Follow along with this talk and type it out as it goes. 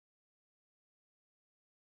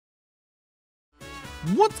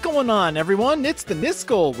What's going on, everyone? It's the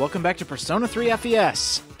Niskel. Welcome back to Persona 3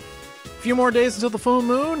 FES. A few more days until the full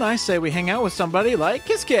moon. I say we hang out with somebody like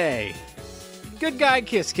Kisuke. Good guy,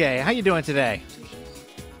 Kisuke. How you doing today?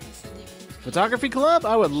 Photography club?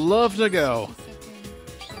 I would love to go.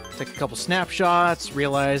 Take a couple snapshots,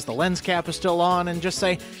 realize the lens cap is still on, and just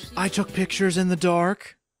say, I took pictures in the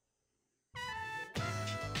dark.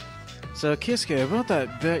 So, Kisuke, about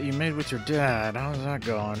that bet you made with your dad, how's that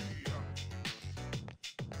going?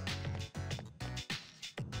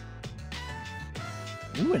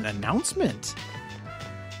 Ooh, an announcement.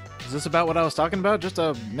 Is this about what I was talking about just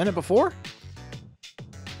a minute before?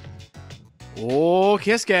 Oh,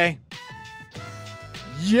 Kisuke.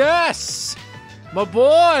 Yes! My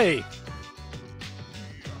boy!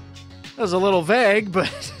 That was a little vague,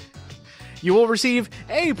 but you will receive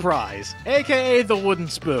a prize, aka the wooden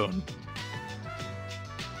spoon.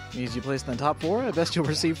 Means you placed in the top 4, at best you'll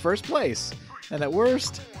receive first place. And at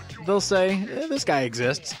worst, they'll say, this guy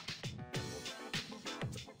exists.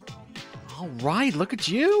 Alright, look at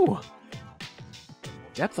you!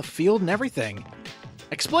 Depth of field and everything.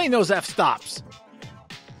 Explain those f-stops!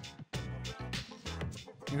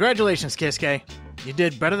 Congratulations, Kisuke. You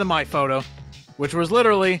did better than my photo, which was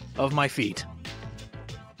literally of my feet.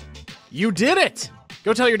 You did it!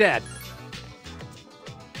 Go tell your dad.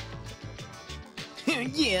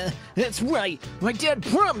 Yeah, that's right. My dad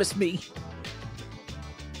promised me.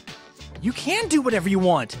 You can do whatever you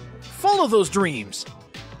want. Follow those dreams.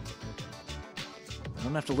 I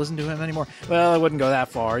don't have to listen to him anymore. Well, I wouldn't go that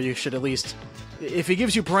far. You should at least... If he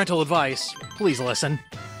gives you parental advice, please listen.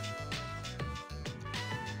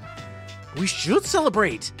 We should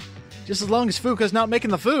celebrate. Just as long as Fuka's not making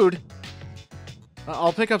the food.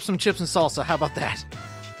 I'll pick up some chips and salsa. How about that?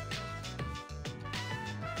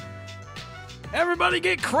 Everybody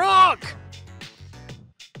get crunk!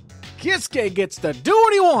 Kisuke gets to do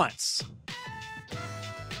what he wants.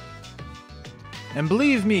 And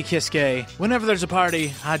believe me, Kisuke, whenever there's a party,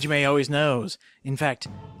 Hajime always knows. In fact,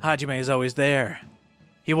 Hajime is always there.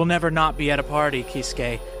 He will never not be at a party,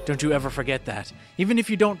 Kisuke. Don't you ever forget that. Even if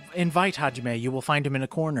you don't invite Hajime, you will find him in a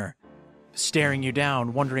corner, staring you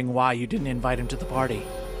down, wondering why you didn't invite him to the party.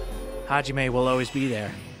 Hajime will always be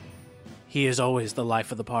there. He is always the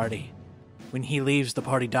life of the party. When he leaves, the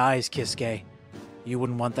party dies, Kisuke. You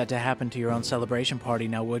wouldn't want that to happen to your own celebration party,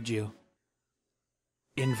 now would you?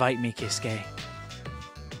 Invite me, Kisuke.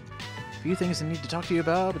 Few things I need to talk to you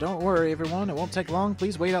about, but don't worry, everyone. It won't take long.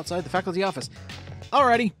 Please wait outside the faculty office.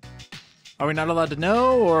 Alrighty. Are we not allowed to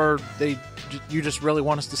know, or you just really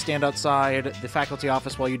want us to stand outside the faculty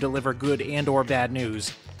office while you deliver good and or bad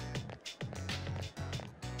news?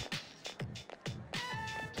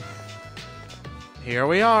 Here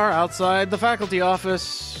we are, outside the faculty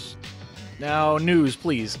office. Now, news,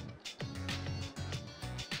 please.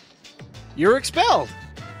 You're expelled!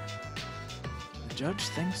 The judge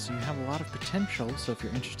thinks you have a lot of potential, so if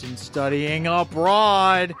you're interested in studying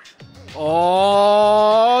abroad...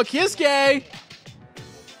 Oh, Kisuke!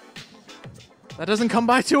 That doesn't come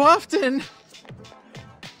by too often.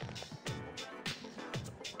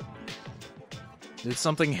 Did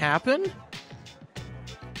something happen?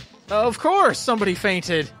 Of course, somebody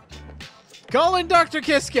fainted. Call in Dr.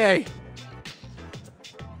 Kisuke.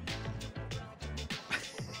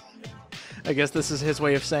 I guess this is his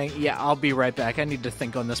way of saying, yeah, I'll be right back. I need to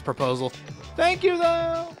think on this proposal. Thank you,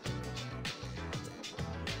 though.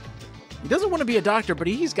 He doesn't want to be a doctor, but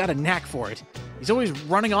he's got a knack for it. He's always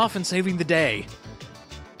running off and saving the day.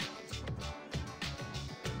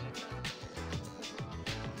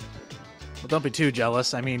 Well, don't be too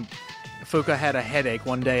jealous. I mean, Fuka had a headache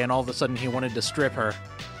one day and all of a sudden he wanted to strip her.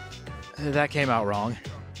 That came out wrong.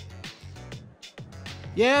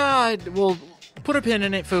 Yeah, we'll put a pin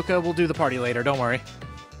in it, Fuka. We'll do the party later. Don't worry.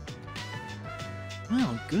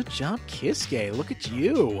 Well, good job, Kisuke. Look at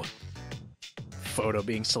you. Photo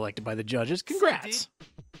being selected by the judges. Congrats.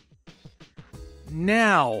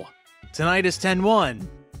 Now, tonight is 10-1.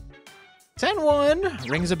 10-1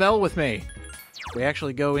 rings a bell with me. We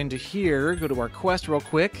actually go into here, go to our quest real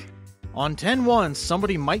quick. On 10-1,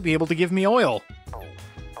 somebody might be able to give me oil.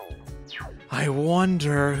 I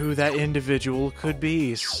wonder who that individual could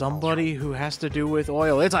be. Somebody who has to do with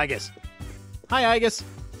oil. It's Igus. Hi, Igus.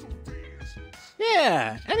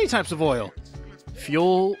 Yeah, any types of oil.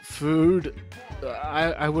 Fuel, food.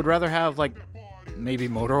 I would rather have, like, maybe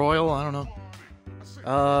motor oil. I don't know.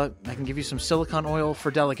 I can give you some silicone oil for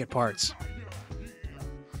delicate parts.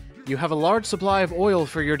 You have a large supply of oil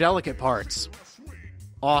for your delicate parts.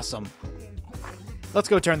 Awesome. Let's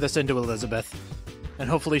go turn this into Elizabeth. And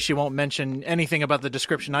hopefully she won't mention anything about the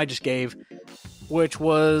description I just gave, which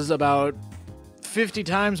was about 50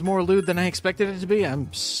 times more lewd than I expected it to be.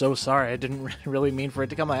 I'm so sorry. I didn't really mean for it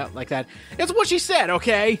to come out like that. It's what she said,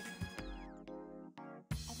 okay?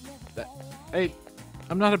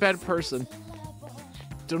 I'm not a bad person.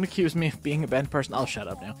 Don't accuse me of being a bad person. I'll shut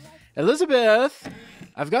up now. Elizabeth,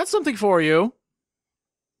 I've got something for you.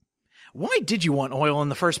 Why did you want oil in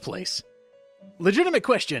the first place? Legitimate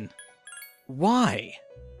question. Why?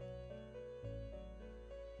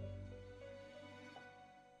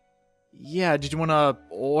 Yeah, did you want to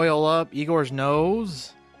oil up Igor's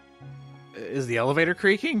nose? Is the elevator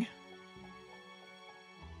creaking?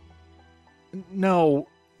 No,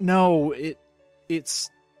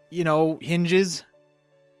 it's, hinges.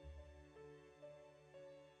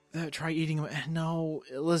 Try eating them. No,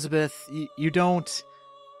 Elizabeth, you don't.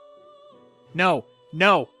 No,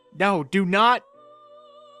 do not.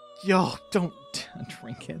 Yo, don't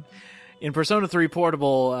drink it. In Persona 3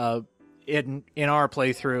 Portable, in our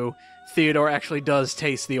playthrough, Theodore actually does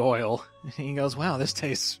taste the oil. He goes, wow, this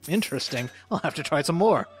tastes interesting. I'll have to try some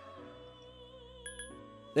more.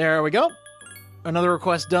 There we go. Another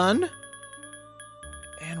request done.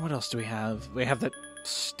 And what else do we have? We have that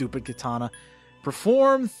stupid katana.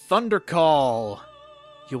 Perform Thunder Call.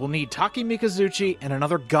 You will need Taki Mikazuchi and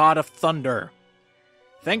another god of thunder.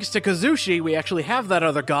 Thanks to Kazushi, we actually have that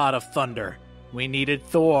other god of thunder. We needed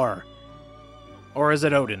Thor. Or is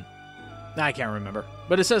it Odin? I can't remember.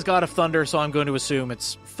 But it says God of Thunder, so I'm going to assume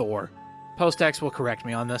it's Thor. Post-X will correct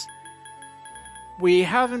me on this. We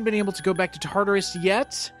haven't been able to go back to Tartarus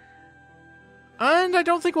yet. And I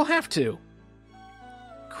don't think we'll have to.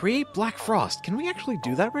 Create Black Frost. Can we actually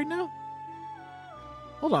do that right now?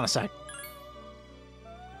 Hold on a sec.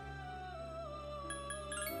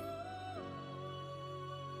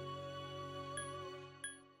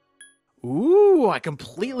 Ooh, I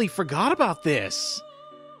completely forgot about this.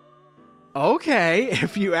 Okay,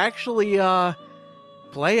 if you actually,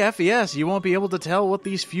 play FES, you won't be able to tell what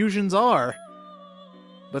these fusions are.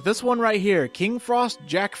 But this one right here, King Frost,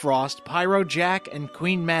 Jack Frost, Pyro Jack, and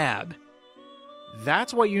Queen Mab.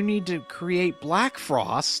 That's what you need to create Black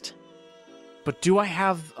Frost. But do I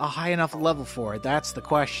have a high enough level for it? That's the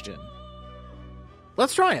question.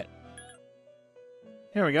 Let's try it.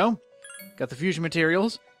 Here we go. Got the fusion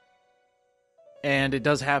materials. And it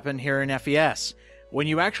does happen here in FES. When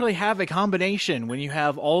you actually have a combination, when you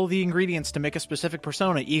have all the ingredients to make a specific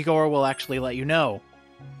persona, Igor will actually let you know.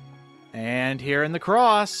 And here in the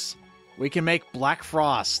cross, we can make Black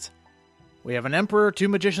Frost. We have an Emperor, 2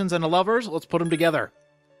 Magicians, and a Lovers. Let's put them together.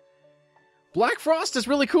 Black Frost is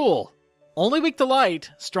really cool. Only weak to light,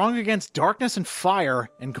 strong against darkness and fire,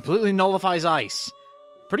 and completely nullifies ice.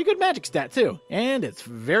 Pretty good magic stat, too. And it's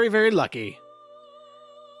very, very lucky.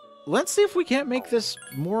 Let's see if we can't make this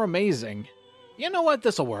more amazing. You know what?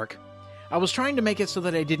 This'll work. I was trying to make it so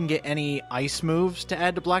that I didn't get any ice moves to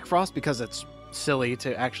add to Black Frost, because it's silly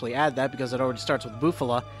to actually add that, because it already starts with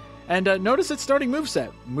Bufala. And notice its starting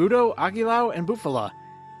moveset. Mudo, Agilao, and Bufala.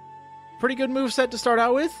 Pretty good moveset to start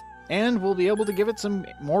out with, and we'll be able to give it some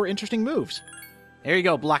more interesting moves. There you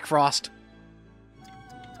go, Black Frost.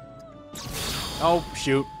 Oh,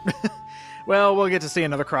 shoot. Well, we'll get to see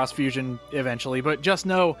another cross fusion eventually, but just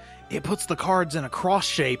know it puts the cards in a cross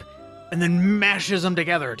shape and then mashes them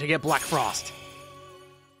together to get Black Frost.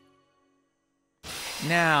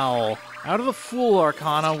 Now, out of the Fool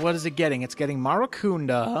Arcana, what is it getting? It's getting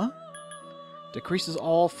Marakunda. Decreases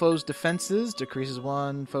all foes' defenses. Decreases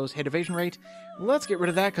one foe's hit evasion rate. Let's get rid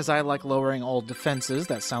of that, because I like lowering all defenses.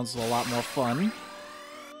 That sounds a lot more fun.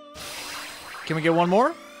 Can we get one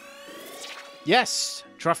more? Yes!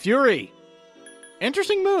 Trafury!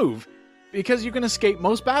 Interesting move, because you can escape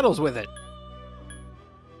most battles with it.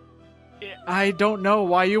 I don't know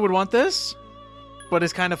why you would want this, but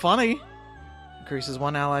it's kind of funny. Increases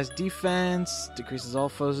one ally's defense, decreases all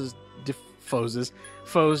foes'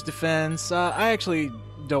 defense. I actually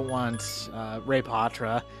don't want Ray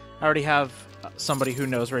Patra. I already have somebody who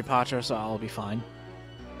knows Ray Patra, so I'll be fine.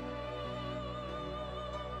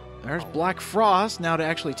 There's Black Frost. Now to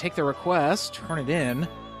actually take the request, turn it in.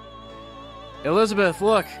 Elizabeth,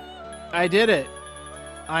 look. I did it.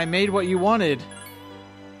 I made what you wanted.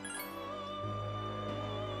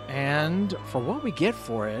 And for what we get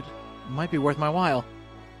for it, it might be worth my while.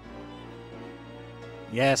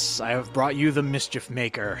 Yes, I have brought you the Mischief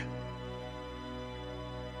Maker.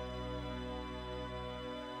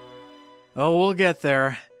 Oh, we'll get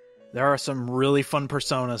there. There are some really fun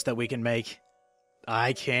personas that we can make.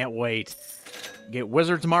 I can't wait. Get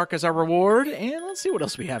Wizard's Mark as our reward, and let's see what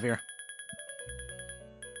else we have here.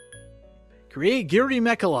 Create Giri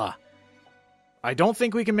Mekala. I don't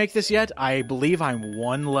think we can make this yet. I believe I'm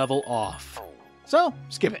one level off. So,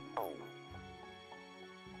 skip it.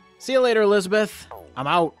 See you later, Elizabeth. I'm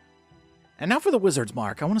out. And now for the wizard's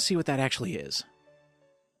mark. I want to see what that actually is.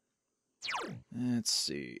 Let's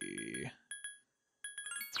see.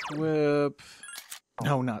 Whip.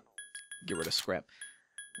 No, not. Get rid of scrap.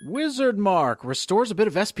 Wizard mark. Restores a bit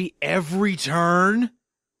of SP every turn.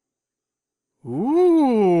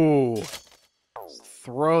 Ooh.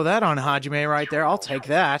 Throw that on Hajime right there. I'll take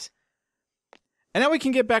that. And now we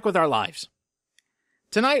can get back with our lives.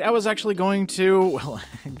 Tonight I was actually going to, well,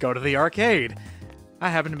 go to the arcade. I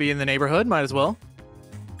happen to be in the neighborhood, might as well.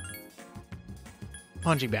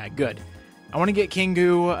 Punching bag, good. I want to get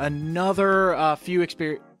Kingu another few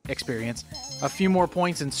experience, a few more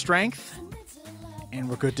points in strength, and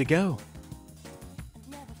we're good to go.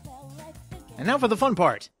 And now for the fun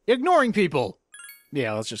part, ignoring people.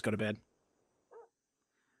 Yeah, let's just go to bed.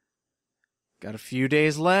 Got a few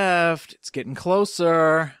days left. It's getting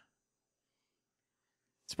closer.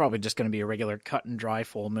 It's probably just going to be a regular cut and dry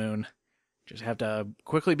full moon. Just have to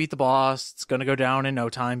quickly beat the boss. It's going to go down in no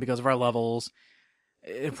time because of our levels.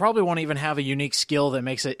 It probably won't even have a unique skill that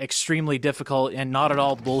makes it extremely difficult and not at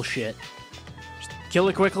all bullshit. Just kill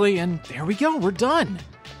it quickly and there we go. We're done.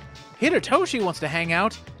 Hitotoshi wants to hang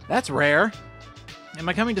out. That's rare. Am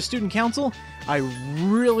I coming to student council? I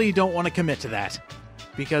really don't want to commit to that.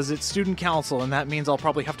 Because it's student council and that means I'll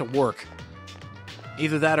probably have to work.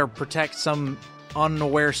 Either that or protect some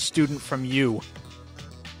unaware student from you.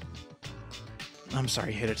 I'm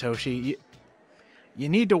sorry, Hitotoshi. You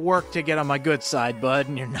need to work to get on my good side, bud,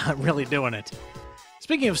 and you're not really doing it.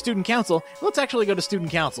 Speaking of student council, let's actually go to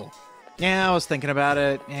student council. Yeah, I was thinking about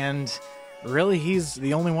it, and really, he's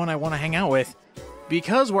the only one I want to hang out with.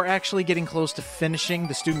 Because we're actually getting close to finishing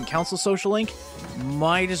the student council social link,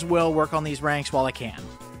 might as well work on these ranks while I can.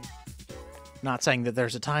 Not saying that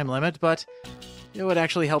there's a time limit, but it would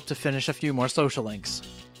actually help to finish a few more social links.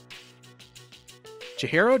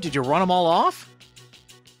 Chihiro, did you run them all off?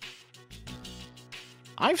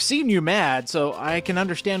 I've seen you mad, so I can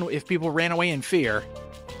understand if people ran away in fear.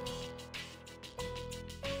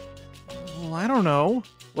 Well, I don't know.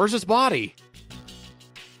 Where's his body?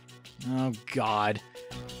 Oh, God.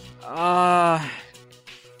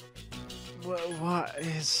 What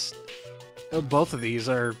is... Oh, both of these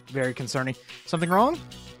are very concerning. Something wrong?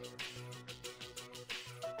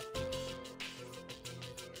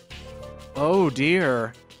 Oh,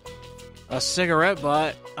 dear. A cigarette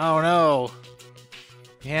butt. Oh, no.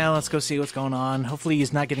 Yeah, let's go see what's going on. Hopefully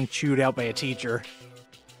he's not getting chewed out by a teacher.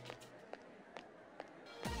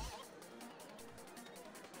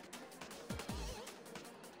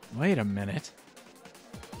 Wait a minute.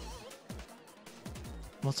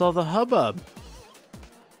 What's all the hubbub?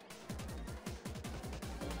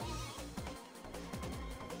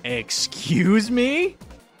 Excuse me?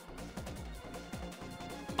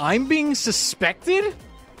 I'm being suspected?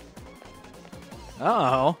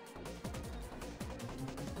 Uh-oh.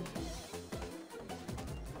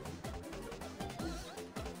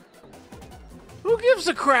 Who gives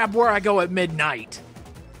a crap where I go at midnight?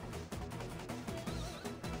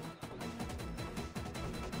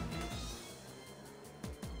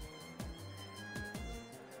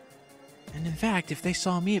 And in fact, if they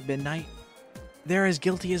saw me at midnight, they're as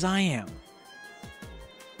guilty as I am.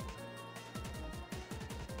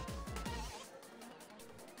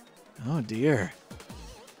 Oh dear.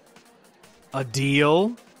 A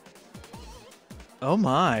deal? Oh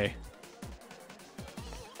my.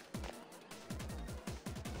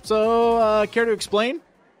 So, care to explain?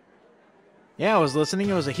 Yeah, I was listening.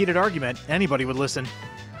 It was a heated argument. Anybody would listen.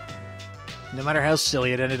 No matter how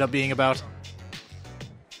silly it ended up being about.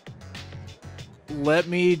 Let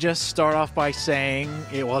me just start off by saying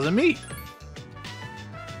it wasn't me.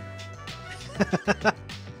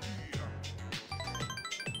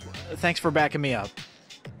 Thanks for backing me up.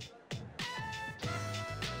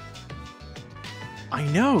 I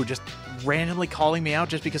know, just randomly calling me out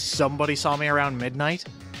just because somebody saw me around midnight.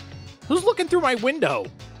 Who's looking through my window?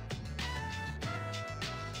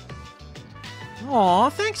 Aw,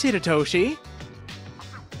 thanks, Hitotoshi.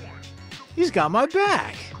 He's got my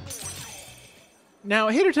back. Now,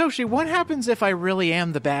 Hitotoshi, what happens if I really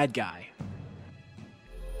am the bad guy?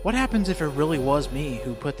 What happens if it really was me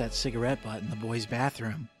who put that cigarette butt in the boys'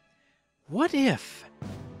 bathroom? What if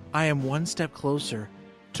I am one step closer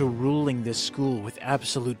to ruling this school with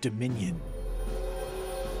absolute dominion?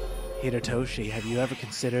 Hitotoshi, have you ever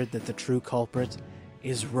considered that the true culprit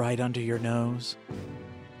is right under your nose?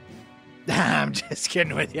 I'm just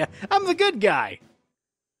kidding with you. I'm the good guy.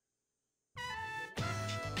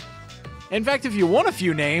 In fact, if you want a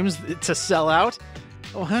few names to sell out,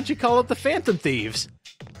 why don't you call up the Phantom Thieves?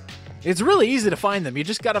 It's really easy to find them. You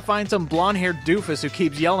just gotta find some blonde-haired doofus who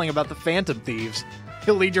keeps yelling about the Phantom Thieves.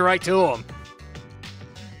 He'll lead you right to them.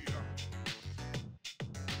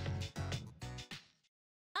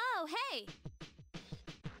 Oh, hey!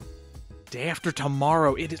 Day after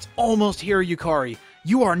tomorrow. It is almost here, Yukari.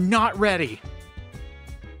 You are not ready.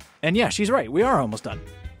 And yeah, she's right. We are almost done.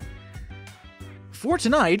 For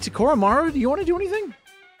tonight, Koromaru, do you want to do anything?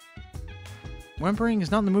 Whimpering is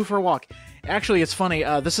not in the mood for a walk. Actually, it's funny.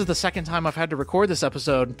 This is the second time I've had to record this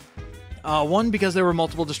episode. One, because there were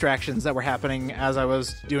multiple distractions that were happening as I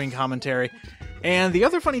was doing commentary. And the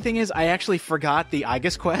other funny thing is, I actually forgot the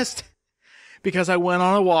Igus quest because I went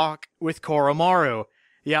on a walk with Koromaru.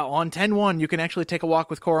 Yeah, on 10-1, you can actually take a walk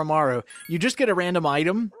with Koromaru. You just get a random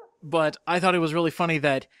item, but I thought it was really funny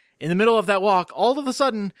that in the middle of that walk, all of a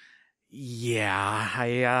sudden, yeah,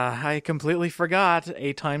 I completely forgot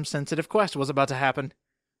a time-sensitive quest was about to happen.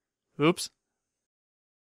 Oops.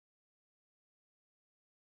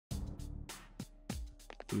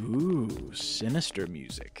 Ooh, sinister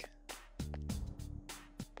music.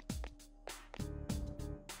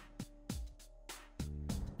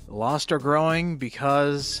 The Lost are growing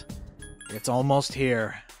because it's almost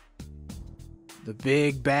here. The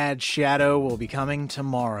big bad shadow will be coming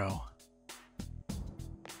tomorrow.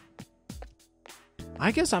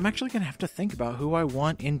 I guess I'm actually going to have to think about who I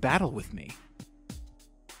want in battle with me.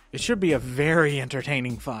 It should be a very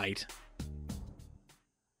entertaining fight.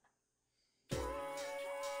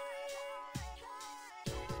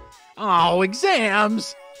 Oh,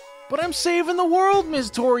 exams! But I'm saving the world, Ms.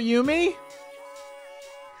 Toriumi!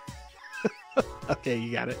 Okay,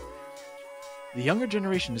 you got it. The younger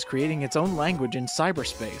generation is creating its own language in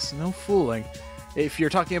cyberspace. No fooling. If you're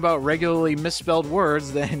talking about regularly misspelled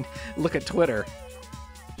words, then look at Twitter.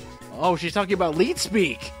 Oh, she's talking about leet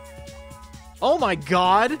speak! Oh my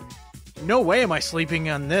god! No way am I sleeping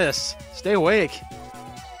on this. Stay awake.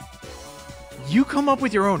 You come up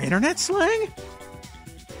with your own internet slang?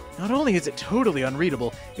 Not only is it totally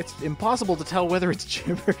unreadable, it's impossible to tell whether it's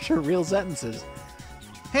gibberish or real sentences.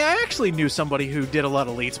 Hey, I actually knew somebody who did a lot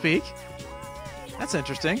of leet speak. That's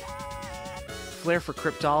interesting. Flair for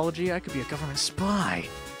cryptology, I could be a government spy.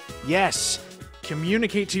 Yes!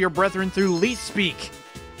 Communicate to your brethren through leet speak!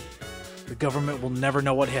 The government will never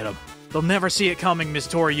know what hit them. They'll never see it coming, Miss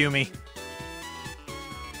Toriumi.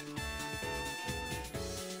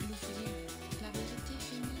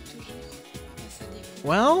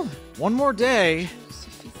 Well, one more day.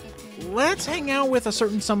 Let's hang out with a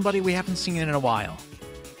certain somebody we haven't seen in a while.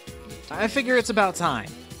 I figure it's about time.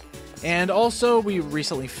 And also, we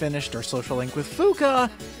recently finished our social link with Fuka,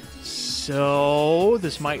 so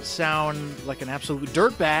this might sound like an absolute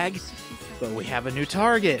dirtbag, but we have a new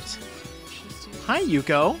target. Hi,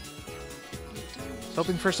 Yuko.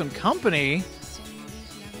 Hoping for some company.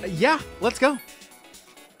 Yeah, let's go.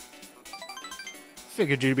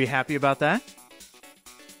 Figured you'd be happy about that.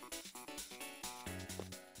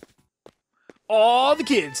 Aw, the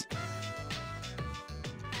kids.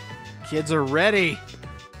 Kids are ready.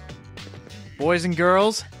 Boys and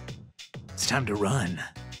girls, it's time to run.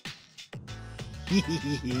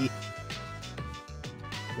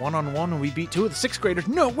 One-on-one, we beat 2 of the 6th graders.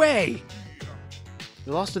 No way!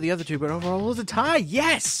 We lost to the other 2, but overall it was a tie.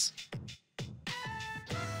 Yes!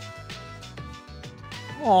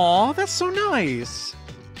 Aw, that's so nice.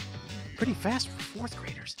 Pretty fast for 4th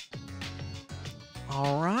graders.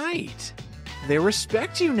 All right. They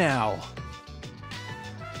respect you now.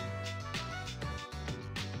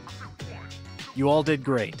 You all did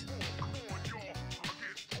great.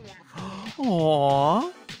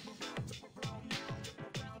 Aww.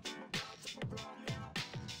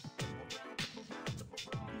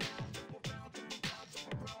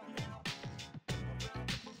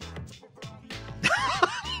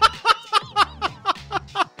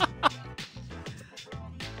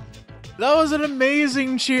 That was an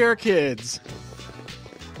amazing cheer, kids.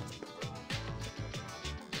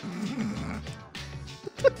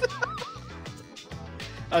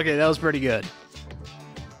 Okay, that was pretty good.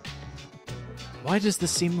 Why does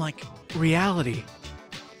this seem like reality?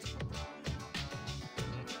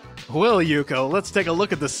 Well, Yuko, let's take a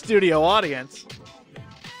look at the studio audience.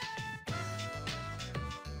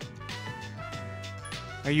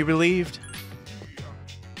 Are you relieved?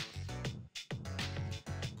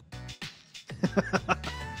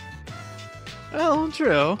 Well,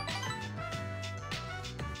 true.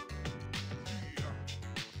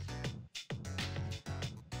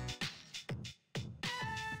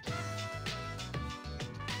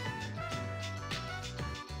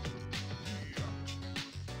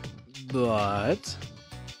 But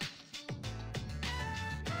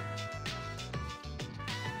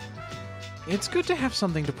It's good to have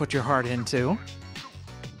something to put your heart into.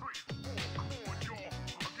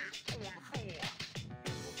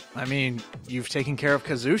 I mean, you've taken care of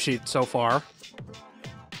Kazushi so far.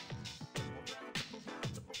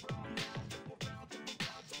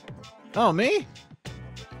 Oh, me?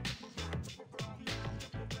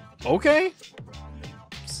 Okay.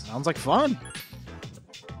 Sounds like fun.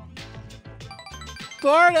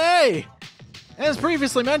 Party! As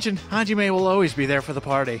previously mentioned, Hajime will always be there for the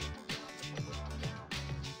party.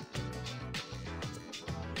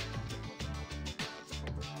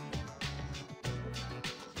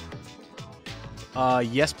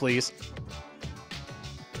 Yes, please.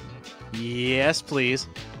 Yes, please.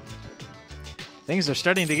 Things are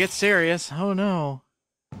starting to get serious. Oh, no.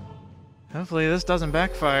 Hopefully this doesn't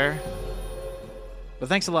backfire. But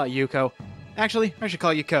thanks a lot, Yuko. Actually, I should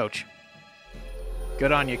call you Coach.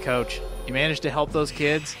 Good on you, Coach. You managed to help those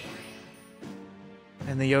kids.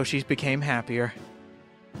 And the Yoshis became happier.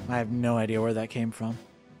 I have no idea where that came from.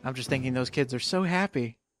 I'm just thinking those kids are so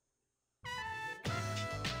happy.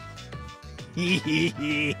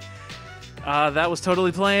 That was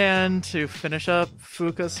totally planned to finish up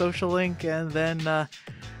Fuka's Social Link and then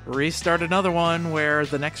restart another one where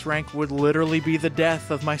the next rank would literally be the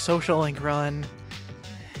death of my Social Link run.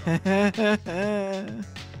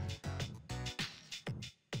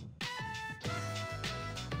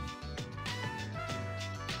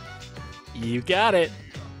 You got it.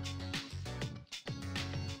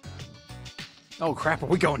 Oh crap, are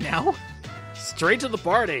we going now? Straight to the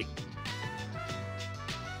party.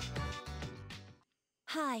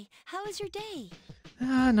 Hi, how was your day?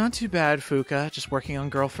 Not too bad, Fuka. Just working on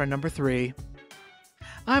girlfriend number 3.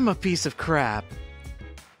 I'm a piece of crap.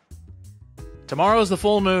 Tomorrow's the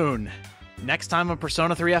full moon. Next time on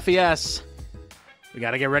Persona 3 FES. We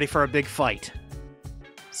gotta get ready for a big fight.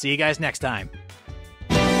 See you guys next time.